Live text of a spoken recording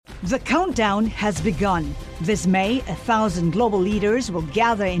The countdown has begun. This May, 1,000 global leaders will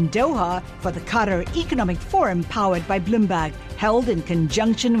gather in Doha for the Qatar Economic Forum powered by Bloomberg, held in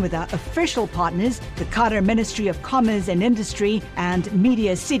conjunction with our official partners, the Qatar Ministry of Commerce and Industry and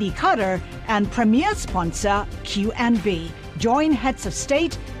Media City Qatar, and premier sponsor QNB. Join heads of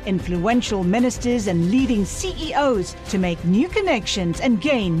state, influential ministers, and leading CEOs to make new connections and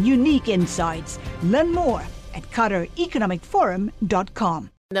gain unique insights. Learn more at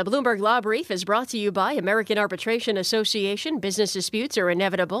QatarEconomicForum.com. The Bloomberg Law Brief is brought to you by American Arbitration Association. Business disputes are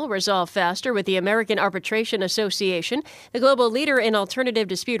inevitable. Resolve faster with the American Arbitration Association, the global leader in alternative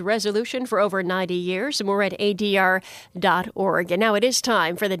dispute resolution for over 90 years. More at ADR.org. And now it is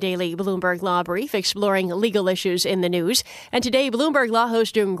time for the daily Bloomberg Law Brief, exploring legal issues in the news. And today, Bloomberg Law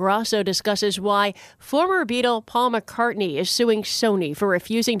host June Grasso discusses why former Beatle Paul McCartney is suing Sony for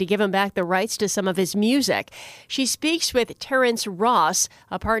refusing to give him back the rights to some of his music. She speaks with Terrence Ross,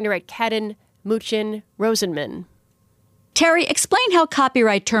 a partner at Cadden, Muchin, Rosenman. Terry, explain how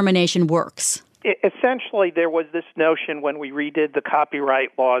copyright termination works. Essentially, there was this notion when we redid the copyright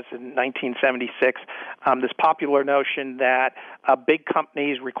laws in 1976, this popular notion that big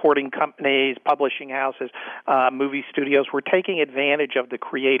companies, recording companies, publishing houses, movie studios were taking advantage of the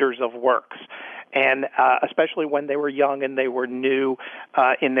creators of works, and especially when they were young and they were new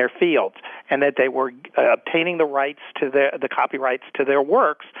in their fields, and that they were obtaining the rights to the copyrights to their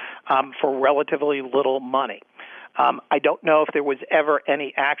works for relatively little money. I don't know if there was ever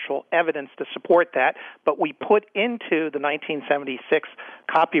any actual evidence to support that, but we put into the 1976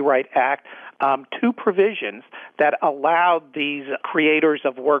 Copyright Act two provisions that allowed these creators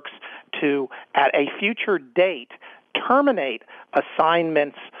of works to, at a future date, terminate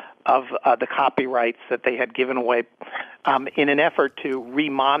assignments of the copyrights that they had given away in an effort to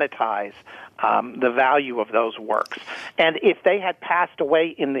remonetize the value of those works. And if they had passed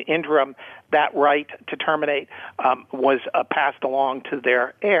away in the interim, that right to terminate was passed along to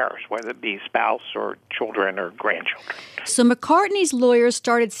their heirs, whether it be spouse or children or grandchildren. So McCartney's lawyers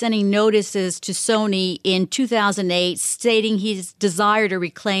started sending notices to Sony in 2008 stating his desire to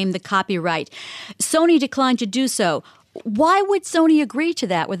reclaim the copyright. Sony declined to do so. Why would Sony agree to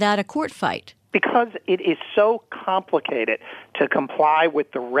that without a court fight? Because it is so complicated to comply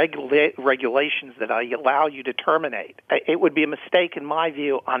with the regulations that allow you to terminate. It would be a mistake, in my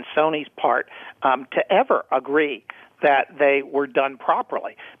view, on Sony's part to ever agree that they were done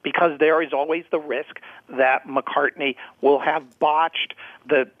properly, because there is always the risk that McCartney will have botched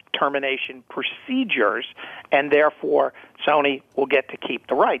the termination procedures, and therefore Sony will get to keep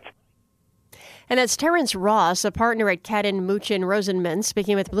the rights. And that's Terrence Ross, a partner at Cadden, Muchin, Rosenman,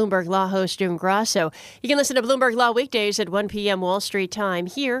 speaking with Bloomberg Law host June Grasso. You can listen to Bloomberg Law weekdays at 1 p.m. Wall Street time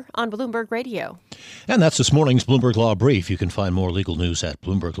here on Bloomberg Radio. And that's this morning's Bloomberg Law Brief. You can find more legal news at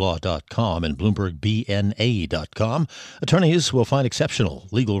BloombergLaw.com and BloombergBNA.com. Attorneys will find exceptional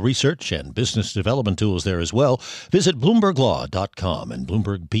legal research and business development tools there as well. Visit BloombergLaw.com and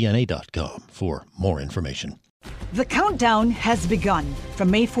BloombergBNA.com for more information. The countdown has begun.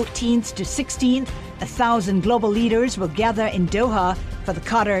 From May 14th to 16th, 1,000 global leaders will gather in Doha for the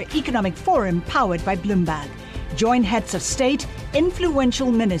Qatar Economic Forum powered by Bloomberg. Join heads of state,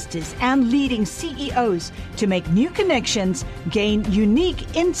 influential ministers, and leading CEOs to make new connections, gain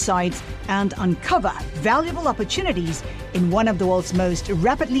unique insights, and uncover valuable opportunities in one of the world's most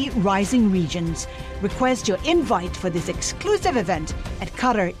rapidly rising regions. Request your invite for this exclusive event at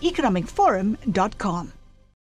QatarEconomicForum.com.